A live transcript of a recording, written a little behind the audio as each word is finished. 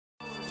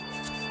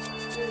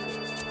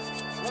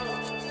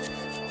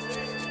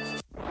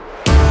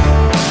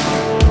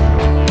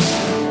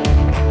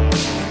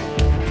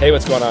Hey,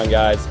 what's going on,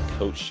 guys?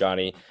 Coach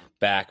Shawnee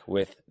back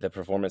with the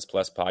Performance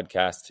Plus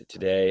podcast.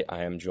 Today,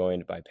 I am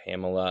joined by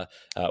Pamela.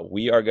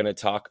 We are going to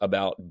talk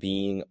about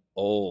being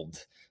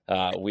old.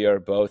 We are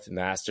both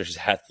masters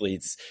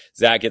athletes.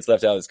 Zach gets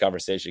left out of this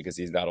conversation because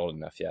he's not old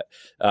enough yet.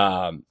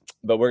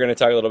 But we're going to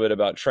talk a little bit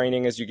about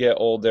training as you get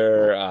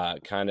older,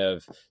 kind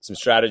of some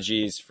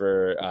strategies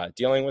for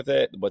dealing with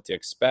it, what to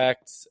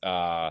expect,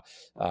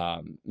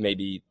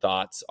 maybe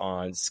thoughts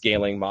on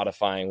scaling,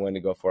 modifying, when to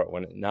go for it,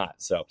 when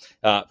not. So,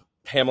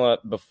 Pamela,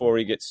 before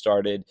we get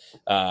started,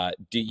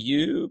 do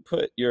you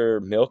put your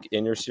milk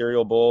in your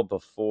cereal bowl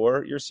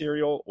before your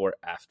cereal or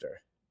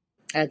after?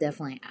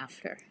 Definitely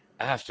after.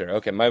 After.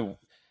 Okay.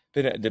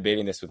 Been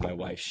debating this with my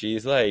wife.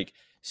 She's like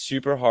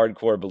super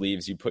hardcore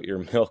believes you put your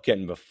milk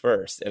in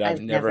first. And I've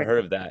never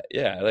heard of that.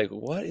 Yeah. Like,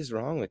 what is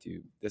wrong with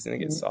you? Doesn't it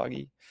get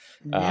soggy?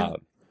 No.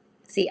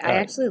 See, I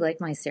actually like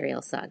my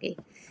cereal soggy,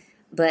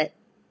 but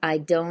I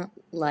don't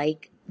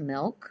like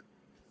milk.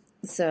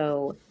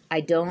 So I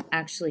don't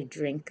actually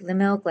drink the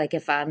milk. Like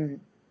if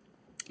I'm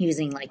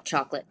using like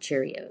chocolate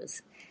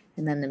Cheerios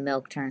and then the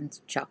milk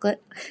turns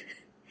chocolate,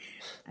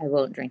 I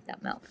won't drink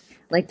that milk.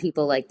 Like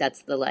people like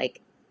that's the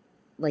like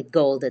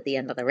gold at the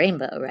end of the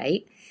rainbow,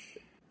 right?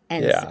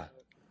 And so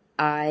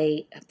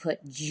I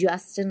put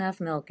just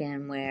enough milk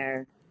in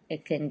where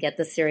it can get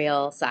the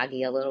cereal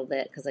soggy a little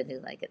bit because I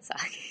do like it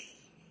soggy.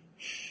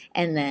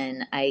 And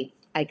then I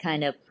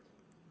kind of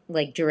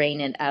like drain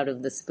it out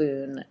of the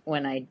spoon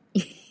when I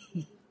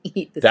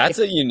eat the That's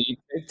cereal. a unique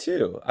thing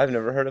too. I've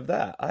never heard of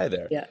that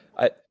either. Yeah.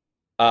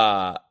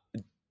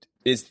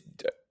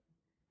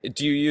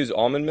 Do you use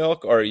almond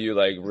milk or are you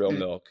like real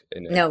milk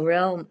in it?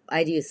 No,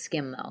 I do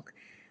skim milk.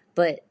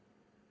 But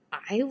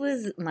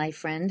my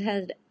friend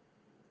had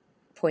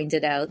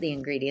pointed out the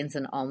ingredients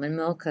in almond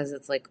milk because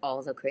it's like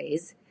all the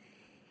craze.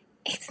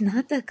 It's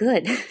not that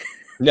good.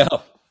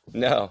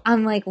 No.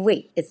 I'm like,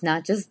 wait, it's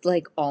not just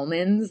like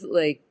almonds,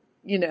 like,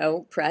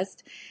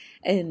 pressed.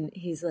 And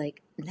he's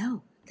like,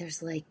 no,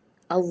 there's like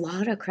a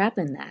lot of crap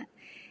in that.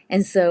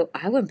 And so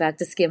I went back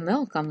to skim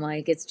milk. I'm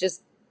like, it's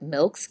just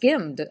milk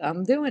skimmed.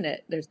 I'm doing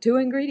it. There's 2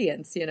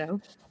 ingredients,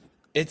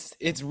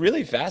 It's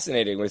really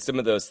fascinating with some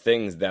of those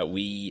things that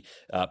we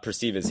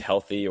perceive as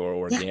healthy or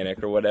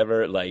organic or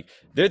whatever. Like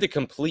they're the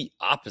complete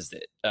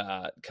opposite.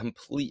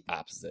 Complete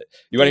opposite.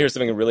 You want to hear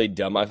something really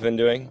dumb I've been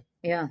doing?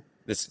 Yeah.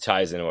 This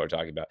ties into what we're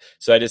talking about.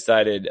 So I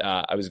decided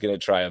I was going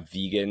to try a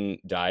vegan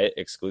diet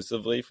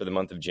exclusively for the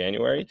month of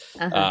January.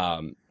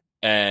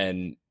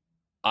 And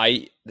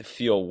I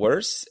feel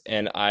worse,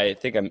 and I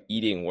think I'm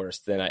eating worse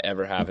than I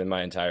ever have in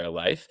my entire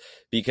life,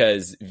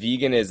 because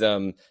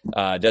veganism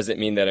doesn't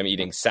mean that I'm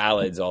eating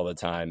salads all the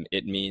time.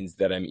 It means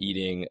that I'm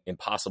eating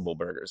Impossible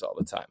burgers all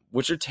the time,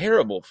 which are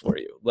terrible for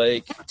you,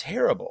 like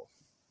terrible.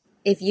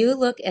 If you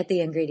look at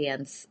the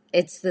ingredients,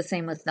 it's the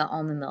same with the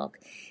almond milk.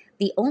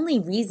 The only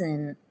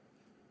reason,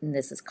 and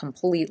this is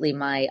completely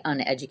my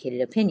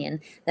uneducated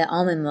opinion, that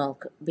almond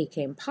milk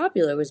became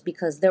popular was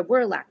because there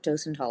were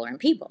lactose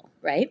intolerant people,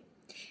 right?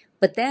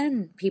 But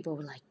then people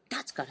were like,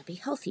 that's got to be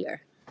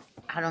healthier.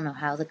 I don't know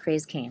how the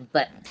craze came.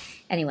 But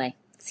anyway,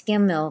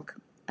 skim milk.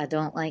 I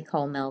don't like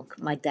whole milk.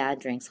 My dad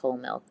drinks whole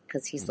milk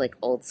because he's like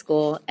old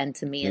school. And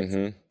to me,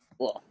 it's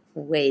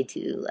way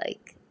too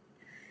like...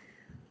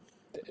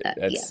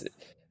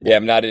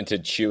 I'm not into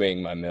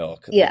chewing my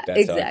milk. Yeah, like, that's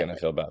exactly. how I'm going to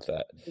feel about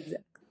that.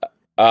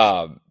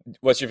 Exactly.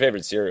 What's your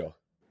favorite cereal?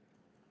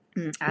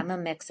 I'm a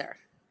mixer.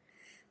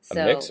 A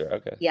mixer,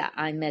 okay. Yeah,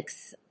 I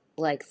mix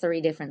like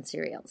 3 different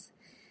cereals.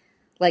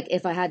 Like,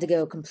 if I had to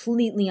go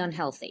completely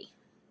unhealthy,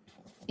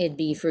 it'd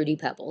be Fruity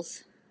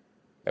Pebbles.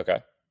 Okay.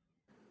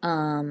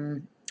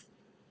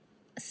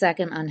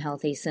 Second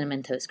unhealthy,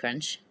 Cinnamon Toast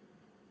Crunch.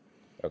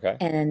 Okay.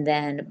 And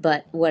then,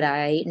 but what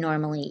I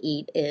normally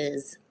eat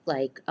is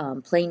like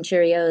plain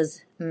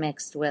Cheerios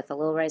mixed with a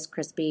little Rice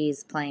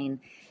Krispies, plain,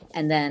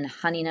 and then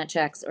Honey Nut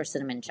Chex or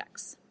Cinnamon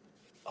Chex.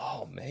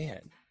 Oh,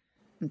 man.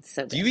 It's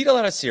so good. Do you eat a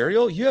lot of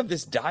cereal? You have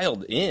this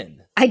dialed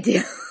in. I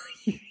do.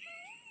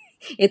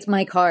 It's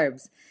my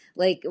carbs.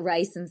 Like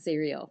rice and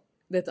cereal.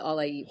 That's all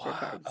I eat for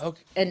carbs.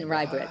 Okay. And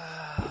rye bread.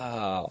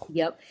 Wow.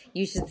 Yep.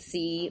 You should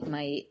see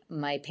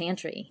my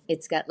pantry.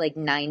 It's got like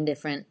 9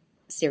 different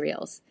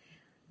cereals.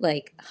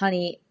 Like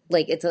honey,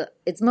 like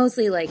it's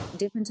mostly like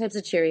different types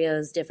of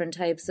Cheerios, different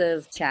types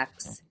of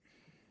Chex.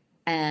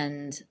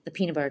 And the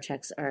peanut butter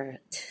Chex are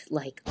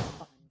like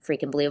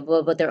freaking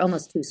believable, but they're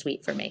almost too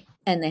sweet for me.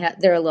 And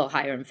they're a little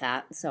higher in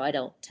fat, so I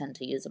don't tend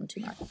to use them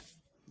too much.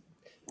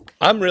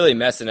 I'm really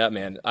messing up,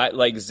 man.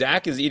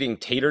 Zach is eating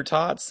tater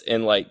tots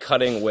and like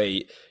cutting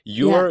weight.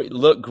 You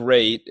look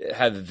great,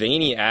 have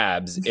veiny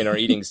abs, and are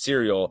eating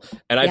cereal.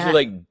 And I feel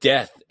like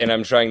death, and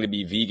I'm trying to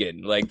be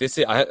vegan. Like this,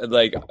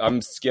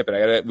 I'm skipping.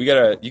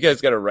 You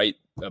guys gotta write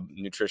a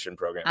nutrition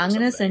program. I'm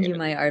gonna send you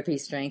my RP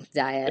Strength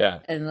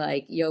diet, and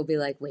like you'll be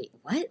like, wait,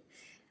 what?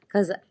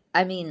 Because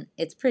I mean,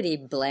 it's pretty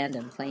bland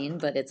and plain,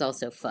 but it's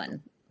also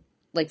fun.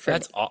 Like for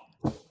that's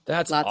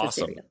lots awesome. of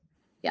cereal.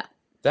 Yeah.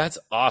 That's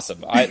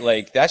awesome. I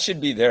like that should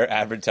be their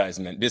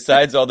advertisement.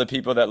 Besides all the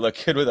people that look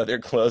good with other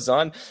clothes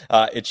on,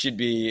 it should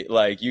be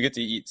like you get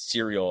to eat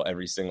cereal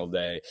every single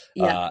day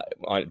Yeah.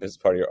 on as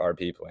part of your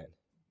RP plan.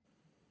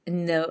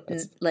 No,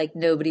 That's like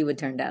nobody would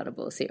turn down a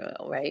bowl of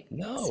cereal, right?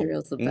 no,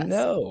 Cereal's the best.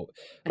 no.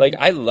 I Like know.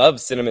 I love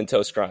cinnamon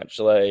toast crunch.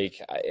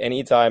 Like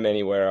anytime,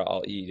 anywhere,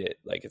 I'll eat it.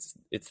 Like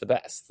it's the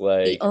best. The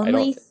Like I don't.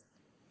 only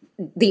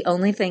the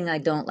only thing I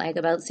don't like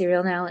about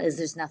cereal now is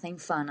there's nothing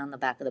fun on the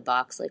back of the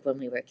box like when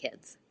we were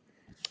kids.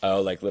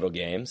 Oh, like little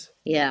games.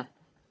 Yeah.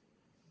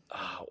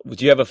 Oh,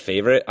 do you have a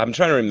favorite? I'm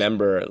trying to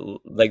remember.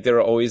 Like there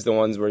are always the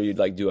ones where you'd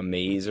like do a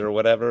maze or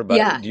whatever. But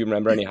Yeah. do you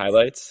remember any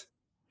highlights?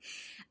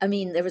 I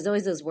mean, there was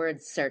always those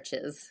word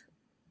searches,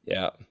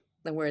 Yeah.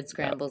 the word Yeah.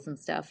 scrambles and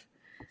stuff.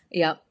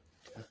 Yep.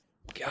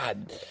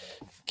 God,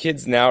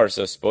 kids now are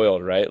so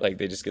spoiled, right? Like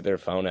they just get their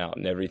phone out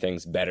and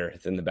everything's better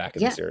than the back of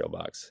the Yeah, cereal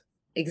box.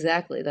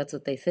 exactly. That's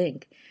what they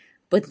think.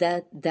 But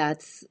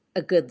that's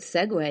a good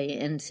segue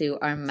into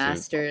our So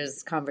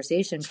master's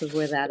conversation because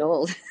we're that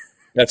old.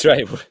 that's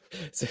right.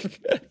 It's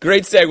a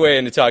great segue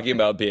into talking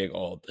about being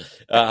old.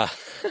 Uh,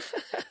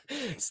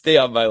 stay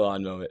off my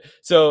lawn moment.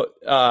 So,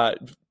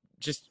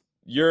 just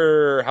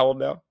you're how old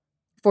now?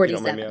 If you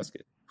don't mind me 47.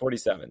 asking.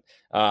 47.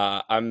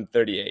 I'm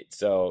 38,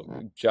 so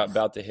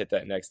about to hit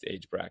that next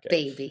age bracket.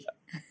 Baby.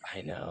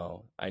 I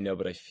know,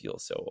 but I feel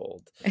so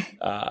old.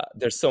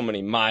 There's so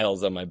many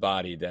miles on my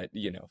body that,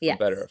 for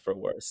better Yes. or for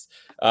worse.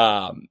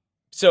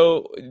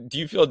 So do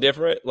you feel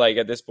different, like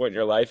at this point in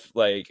your life?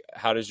 Like,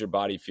 how does your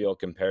body feel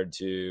compared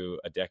to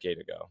a decade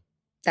ago?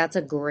 That's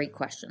a great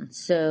question.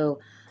 So,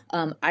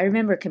 I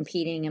remember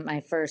competing in my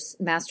first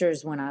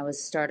masters when I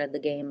was started the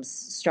games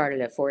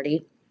started at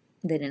 40.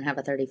 They didn't have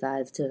a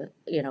 35 to,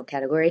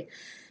 category.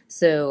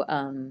 So,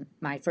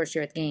 my first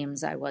year at the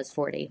games, I was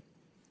 40.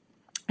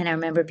 And I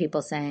remember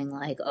people saying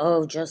like,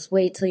 "Oh, just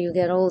wait till you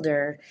get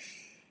older.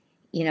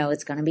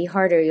 It's going to be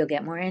harder. You'll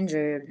get more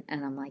injured."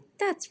 And I'm like,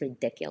 "That's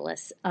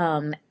ridiculous."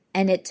 And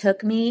it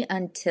took me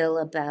until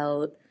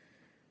about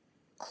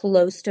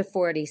close to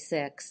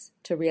 46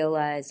 to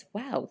realize,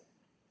 wow,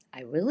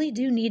 I really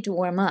do need to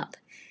warm up.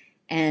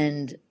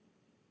 And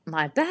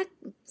my back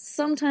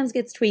sometimes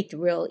gets tweaked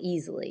real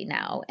easily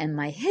now, and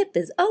my hip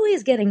is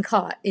always getting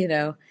caught.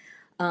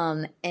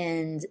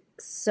 And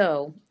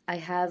so I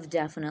have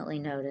definitely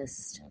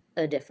noticed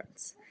a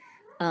difference.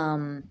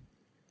 Um,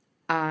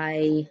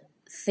 I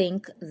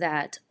think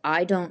that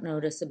I don't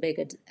notice a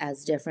big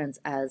as difference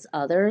as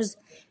others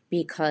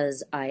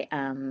because I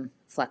am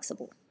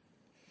flexible.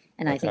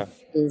 And I think Okay.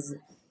 is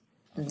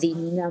the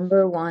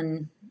number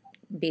one,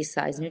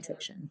 besides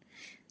nutrition,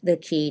 the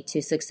key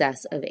to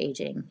success of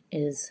aging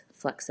is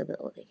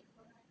flexibility.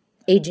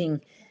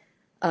 Aging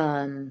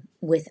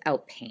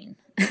without pain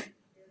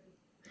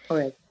or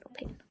as little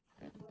pain.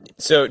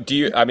 So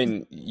I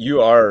mean,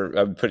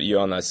 I would put you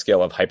on that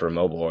scale of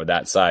hypermobile or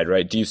that side,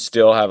 right? Do you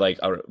still have like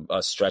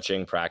a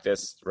stretching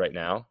practice right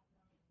now?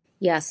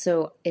 Yeah,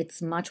 so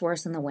it's much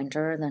worse in the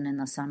winter than in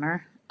the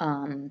summer.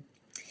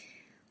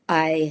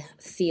 I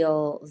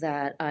feel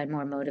that I'm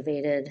more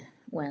motivated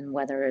when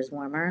weather is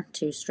warmer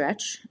to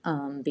stretch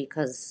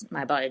because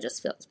my body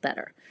just feels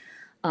better.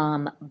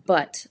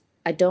 But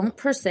I don't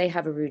per se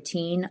have a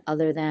routine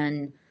other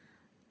than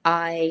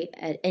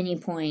at any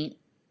point,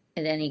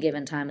 at any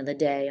given time of the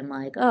day, I'm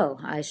like, oh,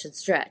 I should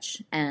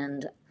stretch.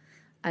 And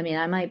I mean,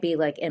 I might be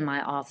like in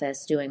my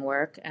office doing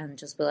work and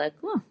just be like,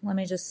 oh, let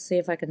me just see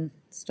if I can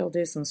still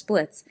do some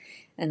splits.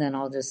 And then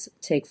I'll just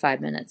take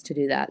 5 minutes to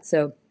do that.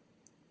 So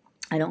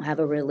I don't have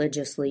a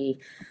religiously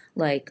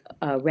like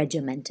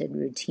regimented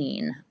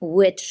routine,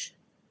 which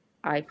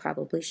I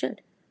probably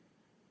should.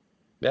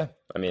 Yeah,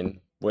 I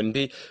mean, wouldn't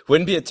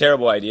be a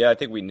terrible idea. I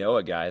think we know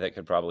a guy that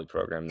could probably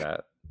program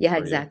that Yeah, for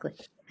you. exactly.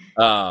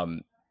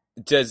 Um,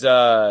 does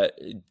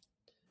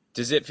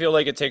it feel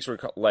like it takes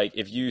like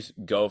if you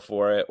go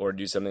for it or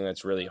do something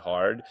that's really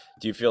hard,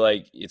 do you feel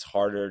like it's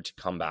harder to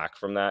come back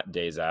from that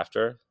days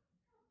after?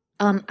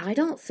 I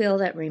don't feel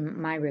that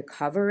my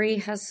recovery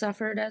has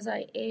suffered as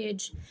I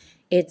age.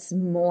 It's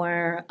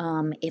more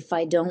if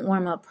I don't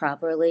warm up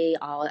properly,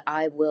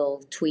 I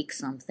will tweak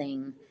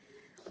something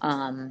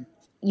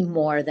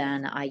more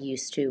than I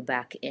used to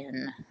back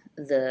in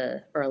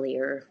the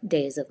earlier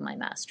days of my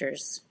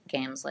master's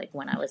games, like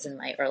when I was in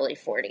my early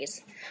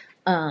 40s.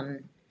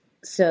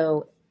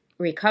 So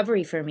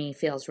recovery for me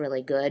feels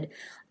really good.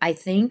 I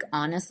think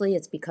honestly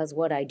it's because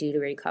what I do to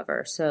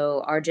recover.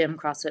 So our gym,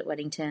 CrossFit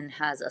Weddington,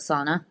 has a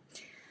sauna.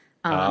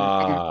 And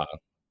Ah,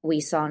 we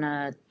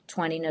sauna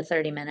 20 to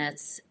 30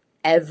 minutes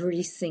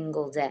every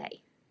single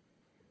day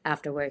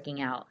after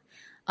working out.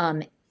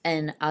 Um,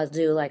 and I'll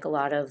do like a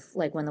lot of,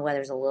 like when the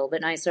weather's a little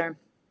bit nicer,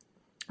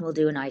 we'll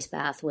do an ice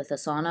bath with a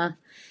sauna.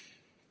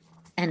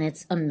 And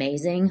it's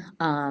amazing.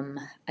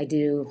 I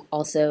do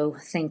also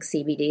think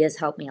CBD has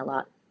helped me a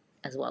lot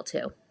as well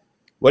too.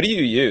 what do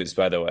you use,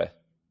 by the way?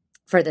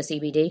 For the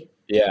CBD,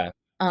 Yeah.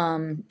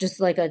 just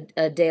like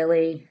a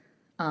daily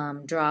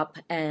drop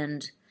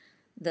and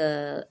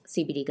the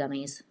CBD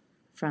gummies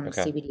from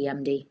Okay. CBD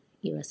MD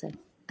USA.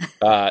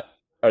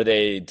 Are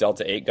they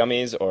Delta 8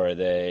 gummies or are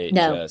they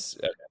No, just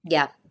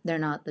yeah, they're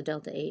not the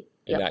Delta 8.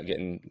 you're Yep.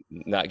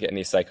 not getting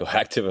any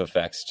psychoactive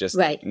effects, just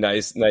Right.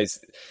 nice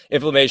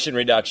inflammation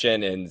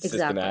reduction and Exactly.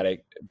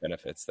 systematic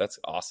benefits. That's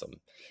awesome.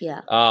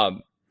 Yeah.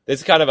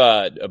 This is kind of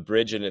a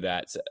bridge into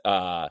that.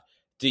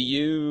 Do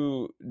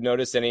you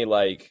notice any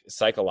like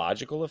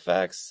psychological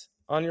effects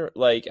on your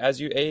like as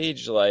you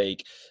age?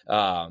 Like,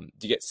 do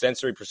you get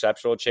sensory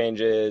perceptual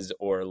changes,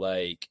 or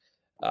like,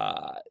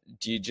 uh,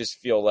 do you just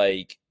feel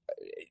like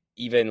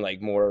even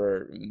like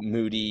more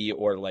moody,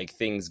 or like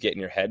things get in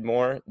your head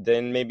more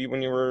than maybe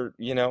when you were,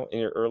 in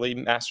your early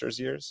master's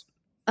years?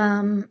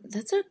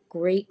 That's a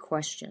great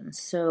question.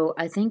 So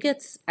I think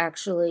it's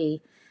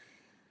actually,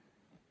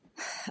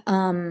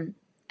 um,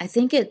 I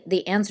think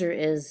the answer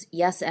is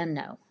yes and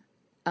no.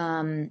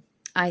 Um,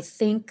 I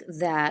think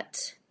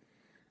that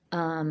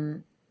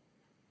um,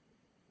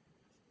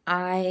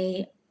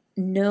 I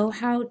know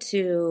how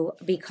to,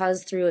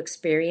 because through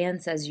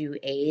experience as you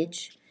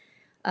age,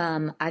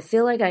 I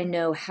feel like I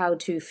know how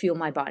to fuel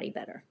my body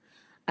better.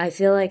 I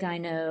feel like I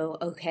know,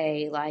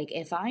 okay, like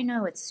if I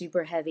know it's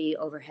super heavy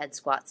overhead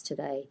squats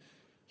today,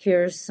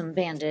 here's some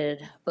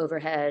banded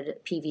overhead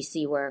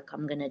PVC work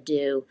I'm going to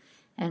do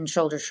and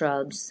shoulder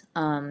shrugs.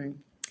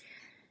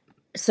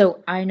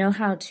 So I know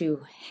how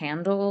to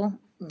handle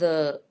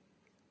the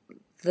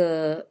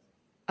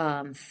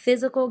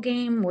physical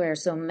game where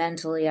so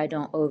mentally I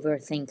don't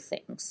overthink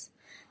things.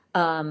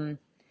 Um,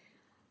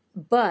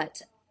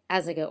 but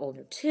as I get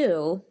older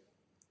too,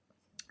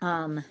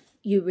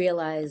 you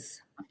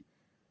realize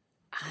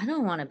I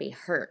don't want to be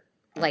hurt,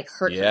 like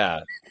hurt. Yeah,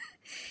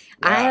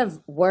 I yeah. have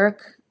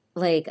work,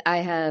 like I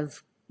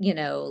have,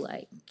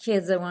 like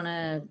kids I want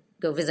to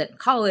go visit in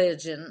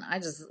college, and I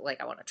just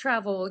like I want to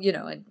travel,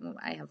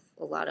 I have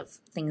a lot of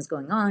things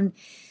going on.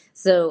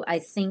 So I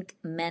think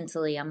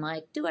mentally I'm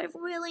like, do I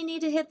really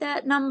need to hit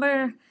that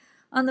number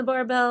on the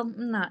barbell?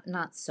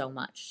 Not so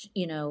much,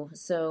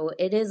 So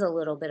it is a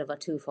little bit of a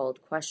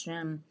twofold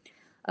question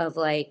of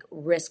like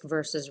risk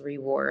versus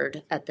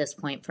reward at this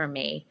point for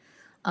me.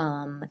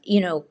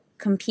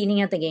 Competing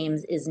at the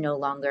games is no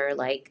longer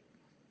like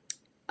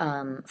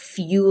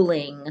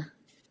fueling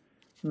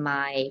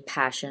my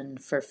passion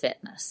for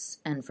fitness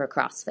and for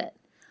CrossFit.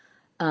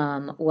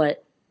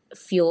 What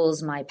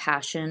fuels my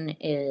passion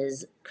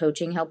is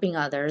coaching, helping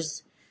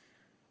others,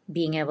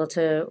 being able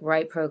to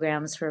write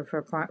programs for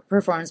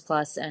Performance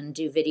Plus and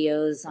do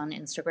videos on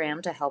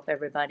Instagram to help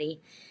everybody,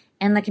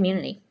 and the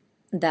community.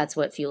 That's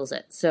what fuels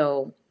it.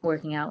 So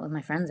working out with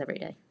my friends every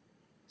day.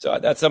 So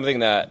that's something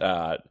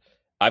that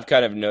I've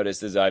kind of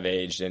noticed as I've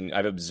aged, and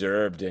I've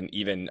observed, and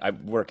even I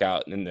work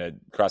out in the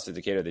CrossFit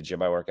Decatur, the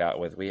gym I work out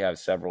with. We have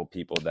several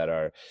people that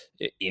are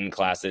in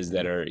classes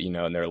that are, in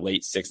their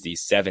late 60s,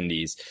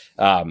 70s.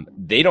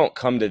 They don't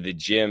come to the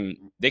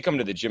gym. They come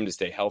to the gym to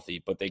stay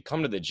healthy, but they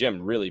come to the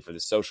gym really for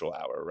the social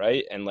hour,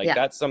 right? And like Yeah.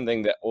 that's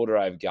something that older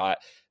I've got,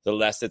 the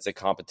less it's a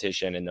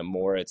competition and the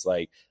more it's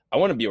like, I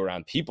want to be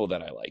around people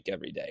that I like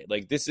every day.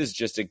 Like this is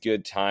just a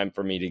good time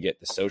for me to get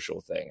the social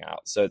thing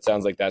out. So it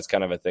sounds like that's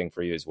kind of a thing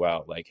for you as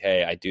well. Like,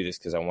 hey, I do this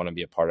because I want to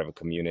be a part of a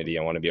community.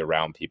 I want to be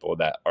around people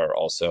that are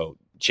also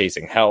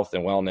chasing health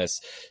and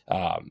wellness,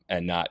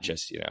 and not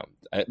just,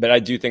 but I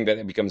do think that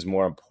it becomes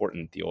more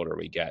important the older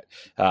we get,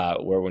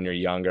 where when you're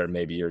younger,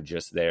 maybe you're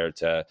just there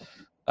to,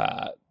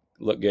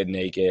 look good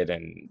naked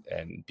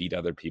and beat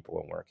other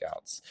people in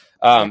workouts.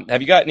 Yeah.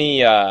 Have you got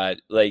any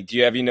like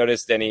have you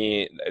noticed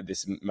any,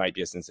 this might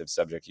be a sensitive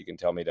subject, you can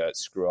tell me to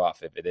screw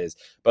off if it is,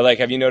 but like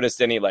have you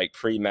noticed any like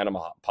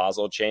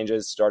premenopausal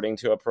changes starting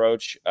to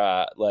approach,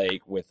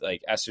 like with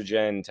like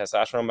estrogen,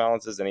 testosterone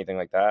balances, anything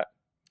like that?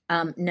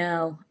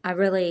 No, I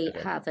really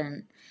Okay.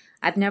 haven't.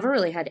 I've never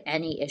really had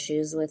any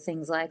issues with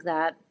things like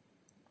that.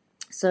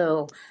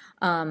 So,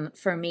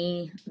 for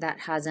me,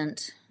 that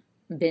hasn't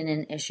been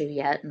an issue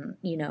yet. And,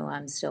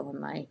 I'm still in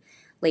my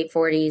late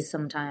 40s.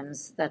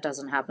 Sometimes that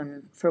doesn't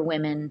happen for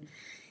women,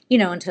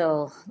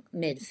 until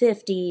mid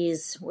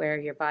 50s, where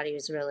your body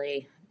is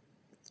really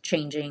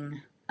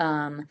changing.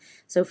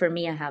 So for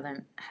me, I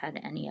haven't had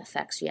any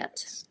effects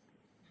yet.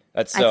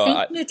 That's I so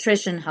think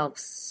nutrition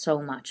helps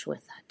so much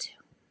with that too.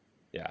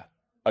 Yeah,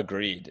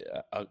 agreed.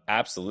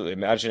 Absolutely.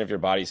 Imagine if your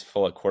body's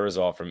full of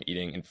cortisol from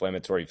eating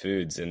inflammatory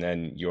foods, and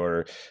then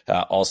you're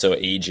also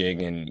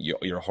aging, and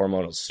your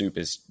hormonal soup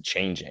is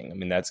changing. I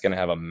mean, that's going to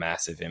have a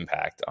massive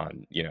impact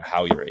on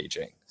how you're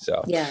aging.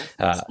 So, Yeah.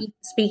 uh,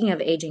 Speaking of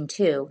aging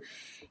too,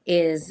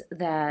 is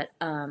that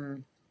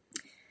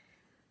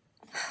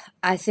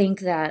I think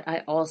that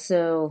I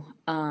also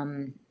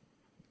am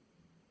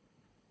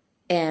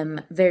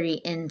very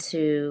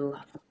into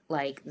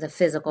like the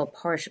physical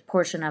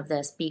portion of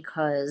this,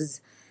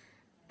 because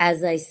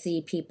as I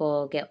see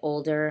people get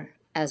older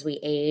as we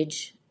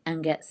age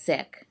and get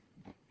sick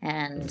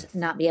and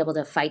not be able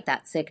to fight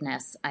that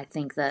sickness, I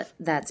think that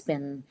that's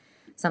been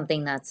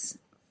something that's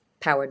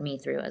powered me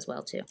through as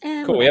well too.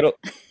 And cool. women.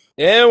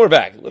 And we're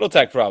back. Little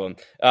tech problem.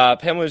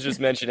 Pamela was just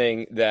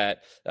mentioning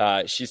that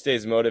she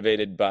stays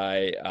motivated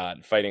by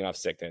fighting off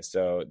sickness,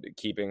 so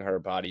keeping her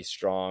body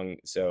strong.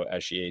 So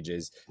as she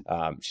ages,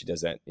 she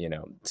doesn't,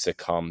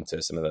 succumb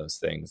to some of those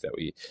things that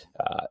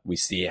we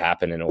see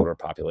happen in older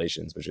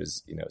populations, which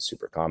is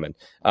super common.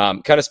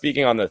 Kind of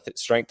speaking on the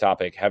strength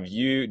topic, do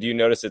you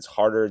notice it's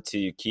harder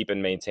to keep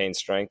and maintain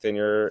strength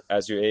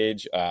as you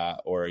age,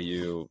 or are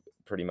you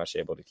pretty much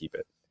able to keep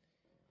it?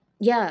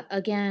 Yeah,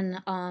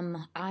 again,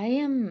 I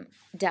am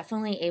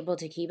definitely able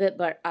to keep it,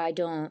 but I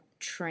don't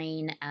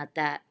train at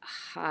that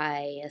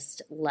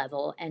highest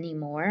level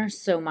anymore.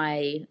 So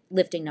my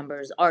lifting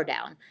numbers are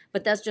down,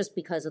 but that's just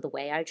because of the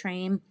way I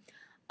train.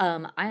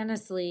 I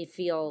honestly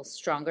feel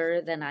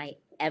stronger than I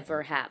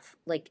ever have.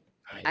 Like,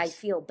 I Nice.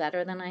 feel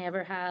better than I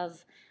ever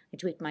have. I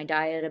tweaked my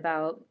diet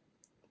about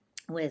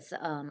with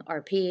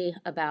RP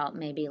about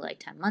maybe like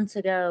 10 months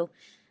ago,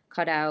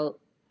 cut out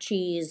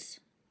cheese,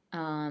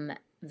 um,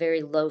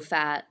 very low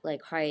fat,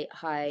 like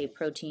high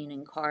protein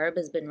and carb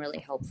has been really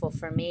helpful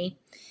for me.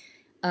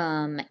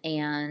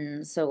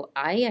 And so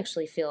I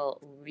actually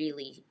feel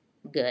really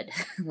good.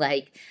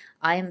 Like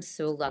I am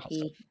so Awesome.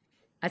 lucky.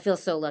 I feel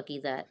so lucky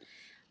that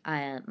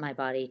my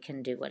body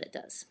can do what it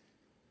does.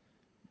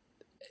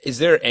 Is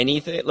there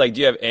anything like,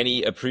 do you have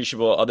any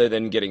appreciable, other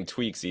than getting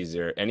tweaks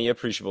easier, any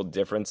appreciable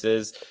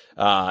differences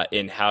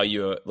in how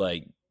you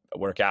like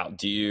work out?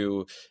 Do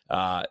you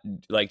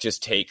like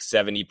just take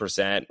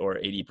 70% or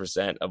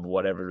 80% of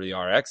whatever the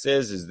RX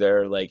is? Is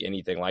there like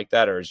anything like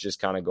that, or is just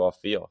kind of go off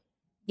feel?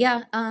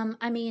 Yeah,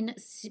 I mean,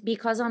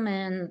 because I'm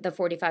in the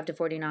 45 to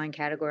 49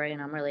 category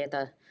and I'm really at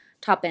the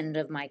top end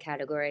of my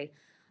category,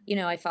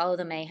 I follow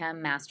the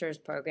Mayhem Masters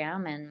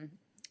program and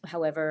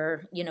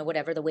however,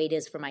 whatever the weight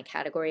is for my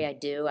category, I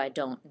do. I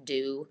don't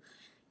do,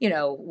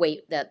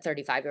 weight that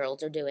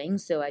 35-year-olds are doing.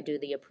 So I do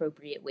the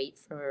appropriate weight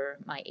for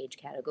my age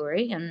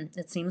category and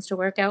it seems to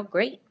work out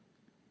great.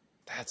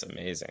 That's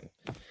amazing.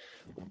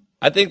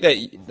 I think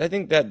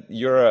that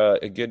you're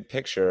a good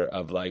picture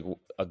of like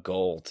a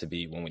goal to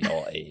be when we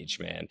all age,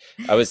 man.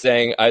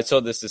 I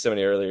told this to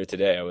somebody earlier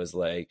today. I was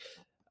like,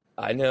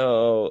 I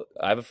know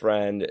I have a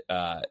friend.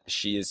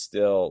 She is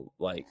still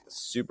like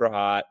super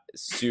hot,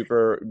 she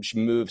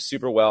moves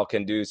super well,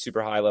 can do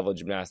super high level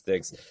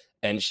gymnastics,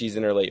 and she's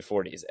in her late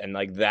 40s. And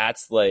like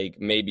that's like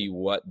maybe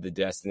what the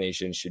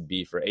destination should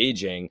be for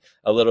aging,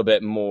 a little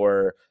bit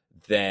more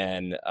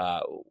than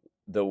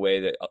the way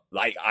that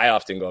like I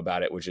often go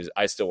about it, which is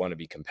I still want to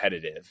be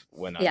competitive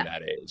when I'm Yeah.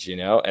 that age,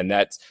 and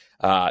that's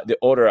the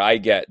older I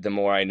get, the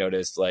more I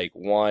notice like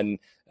one,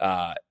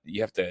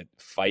 you have to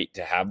fight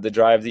to have the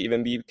drive to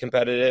even be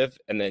competitive.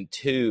 And then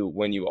two,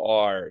 when you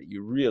are,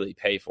 you really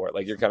pay for it.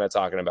 Like you're kind of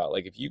talking about,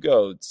 like if you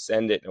go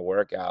send it in a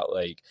workout,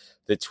 like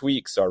the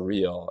tweaks are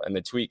real and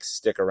the tweaks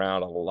stick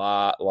around a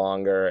lot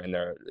longer and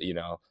they're,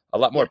 a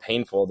lot more Yeah.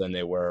 painful than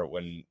they were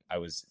when I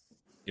was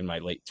in my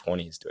late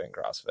 20s doing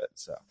CrossFit.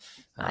 So,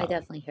 I um,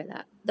 definitely hear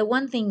that. The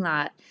one thing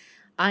that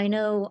I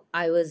know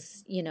I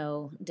was,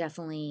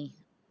 definitely,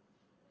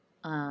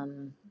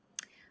 um,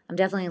 I'm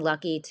definitely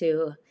lucky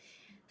to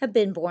have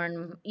been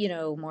born,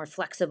 more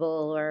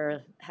flexible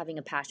or having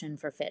a passion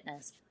for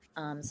fitness.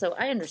 So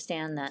I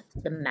understand that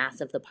the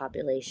mass of the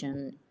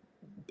population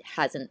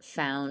hasn't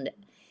found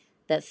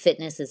that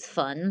fitness is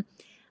fun,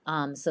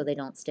 so they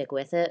don't stick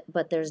with it.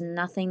 But there's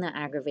nothing that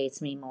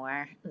aggravates me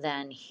more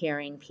than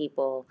hearing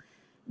people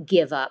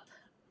give up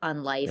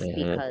on life mhm.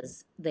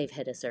 because they've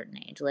hit a certain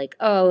age. Like,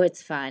 oh,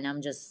 it's fine.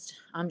 I'm just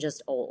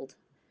old,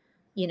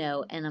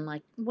 and I'm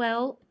like,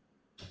 well,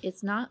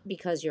 it's not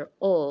because you're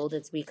old,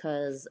 it's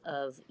because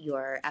of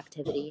your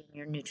activity and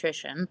your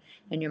nutrition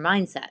and your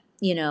mindset.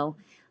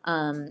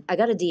 I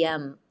got a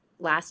DM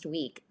last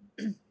week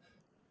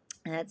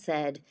that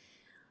said,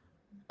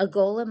 a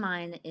goal of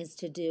mine is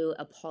to do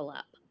a pull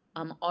up.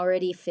 I'm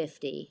already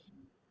 50.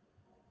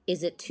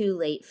 Is it too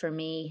late for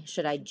me?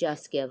 Should I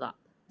just give up?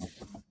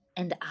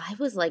 And I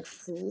was like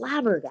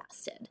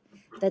flabbergasted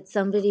that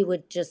somebody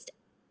would just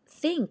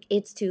think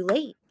it's too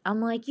late. I'm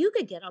like, you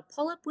could get a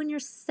pull up when you're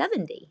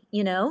 70?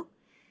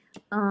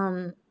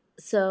 Um,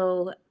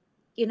 so,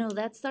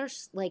 that's our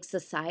like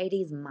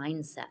society's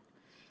mindset.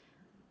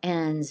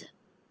 And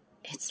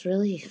it's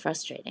really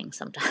frustrating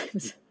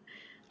sometimes.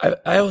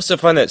 I also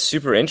find that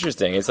super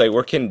interesting. It's like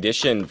we're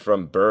conditioned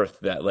from birth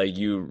that like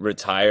you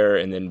retire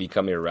and then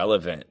become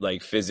irrelevant,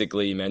 like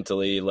physically,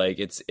 mentally. Like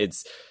it's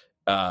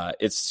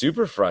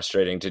super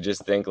frustrating to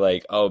just think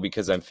like, oh,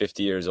 because I'm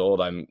 50 years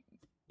old, I'm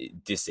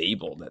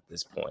disabled at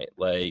this point.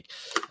 Like,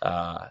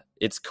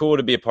 it's cool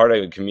to be a part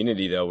of a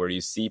community though, where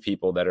you see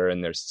people that are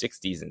in their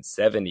 60s and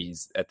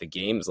 70s at the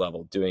games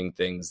level doing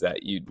things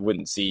that you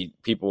wouldn't see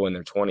people in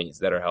their 20s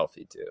that are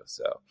healthy too.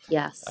 So,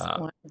 Yes, um,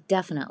 well,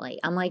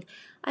 definitely. I'm like,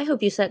 I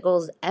hope you set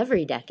goals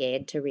every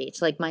decade to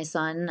reach. Like my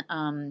son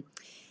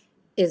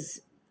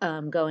is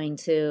going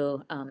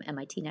to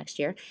MIT next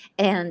year,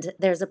 and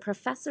there's a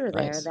professor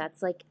there nice.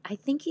 that's like, I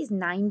think he's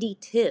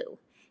 92,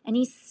 and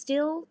he's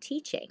still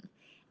teaching,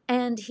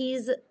 and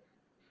he's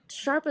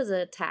sharp as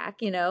a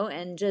tack,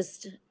 and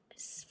just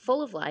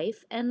full of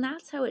life, and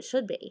that's how it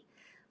should be.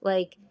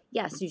 like,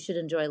 yes, you should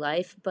enjoy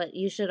life, but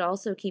you should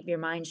also keep your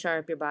mind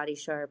sharp, your body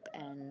sharp,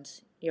 and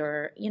you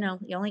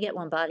only get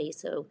one body.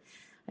 So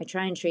I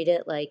try and treat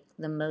it like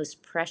the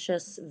most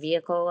precious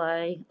vehicle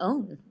I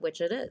own,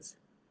 which it is.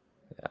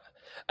 Yeah.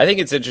 I think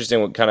it's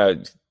interesting what kind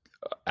of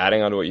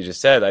adding on to what you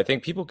just said. I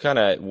think people kind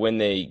of, when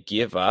they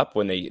give up,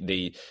 when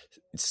they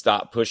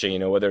stop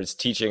pushing, whether it's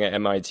teaching at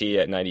MIT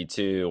at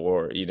 92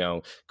 or,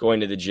 going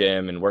to the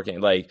gym and working,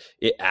 like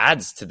it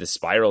adds to the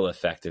spiral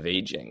effect of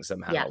aging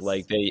somehow. Yes.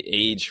 Like they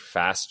age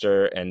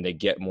faster and they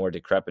get more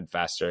decrepit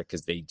faster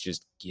because they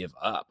just give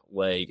up.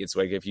 Like it's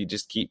like if you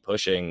just keep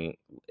pushing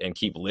and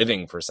keep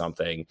living for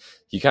something,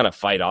 you kind of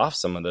fight off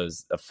some of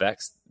those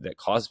effects that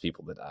cause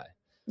people to die.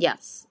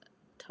 Yes,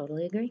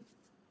 totally agree.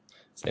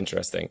 It's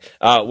interesting.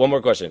 One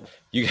more question.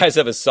 You guys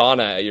have a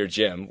sauna at your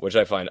gym, which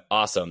I find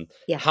awesome.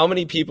 Yeah. How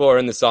many people are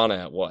in the sauna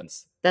at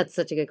once? That's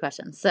such a good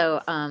question.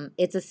 So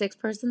it's a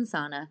 6-person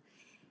sauna.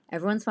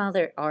 Every once in a while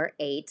there are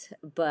 8,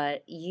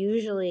 but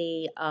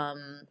usually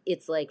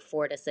it's like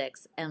 4 to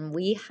 6. And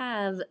we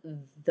have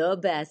the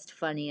best,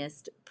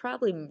 funniest,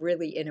 probably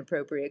really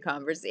inappropriate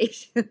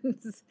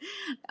conversations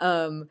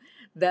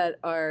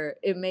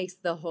it makes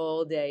the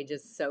whole day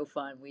just so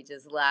fun. We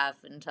just laugh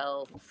and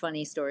tell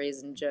funny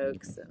stories and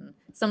jokes. And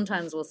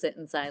sometimes we'll sit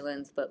in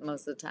silence, but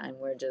most of the time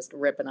we're just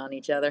ripping on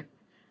each other.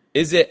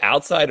 Is it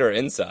outside or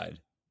inside?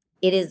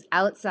 It is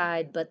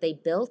outside, but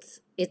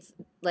it's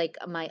like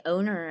my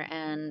owner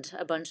and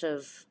a bunch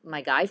of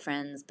my guy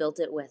friends built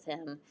it with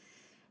him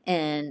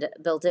and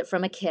built it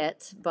from a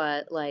kit,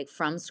 but like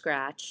from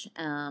scratch.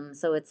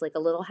 So it's like a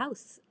little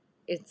house.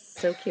 It's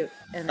so cute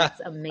and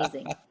it's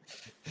amazing.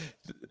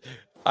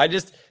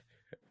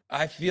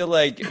 I feel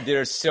like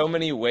there's so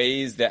many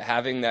ways that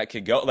having that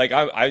could go. Like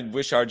I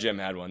wish our gym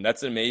had one.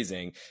 That's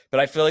amazing. But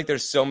I feel like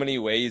there's so many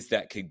ways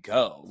that could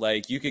go.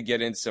 Like you could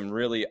get in some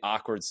really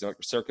awkward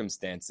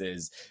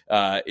circumstances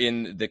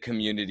in the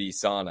community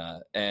sauna.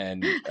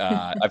 And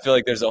I feel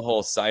like there's a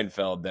whole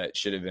Seinfeld that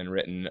should have been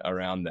written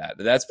around that.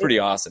 But that's pretty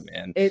awesome,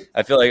 man.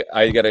 I feel like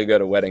I got to go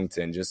to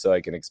Weddington just so I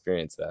can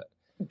experience that.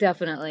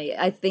 Definitely.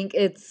 I think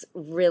it's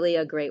really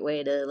a great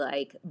way to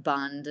like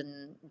bond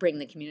and bring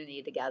the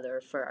community together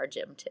for our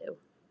gym too.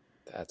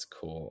 That's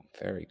cool.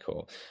 Very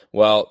cool.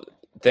 Well,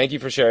 thank you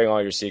for sharing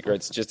all your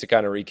secrets. Just to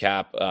kind of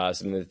recap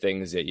some of the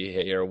things that you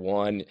hit here.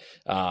 One,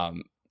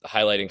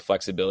 highlighting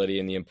flexibility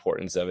and the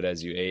importance of it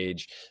as you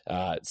age.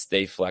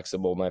 Stay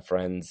flexible, my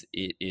friends.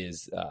 It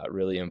is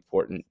really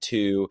important.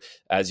 2,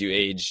 as you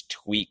age,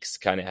 tweaks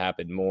kind of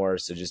happen more.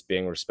 So just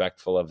being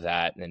respectful of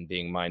that and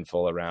being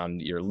mindful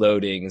around your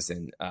loadings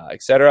and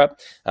et cetera.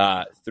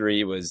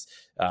 3 was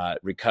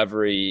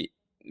recovery.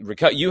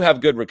 You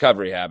have good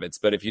recovery habits,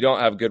 but if you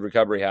don't have good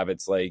recovery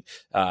habits, like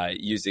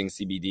using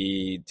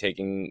CBD,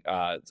 taking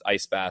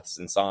ice baths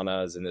and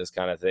saunas and those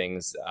kind of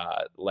things,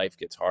 life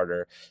gets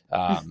harder.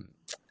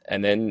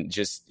 And then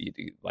just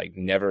like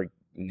never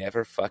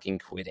fucking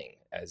quitting,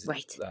 as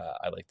right.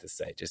 I like to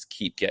say, just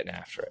keep getting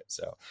after it.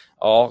 So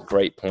all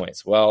great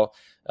points. Well,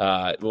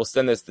 we'll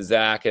send this to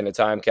Zach in a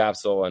time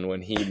capsule. And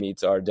when he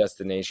meets our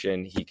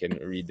destination, he can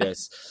read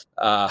this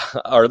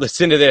or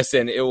listen to this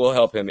and it will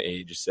help him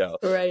age. So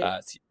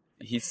right.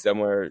 He's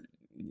somewhere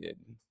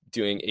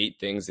doing 8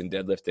 things and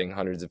deadlifting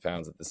hundreds of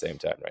pounds at the same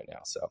time right now.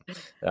 So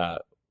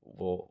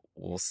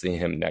we'll see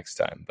him next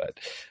time. But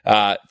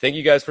thank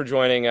you guys for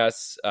joining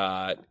us.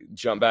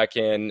 Jump back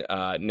in.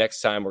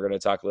 Next time, we're going to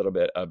talk a little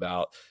bit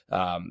about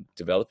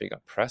developing a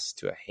press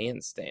to a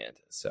handstand.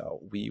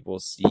 So we will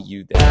see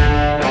you then.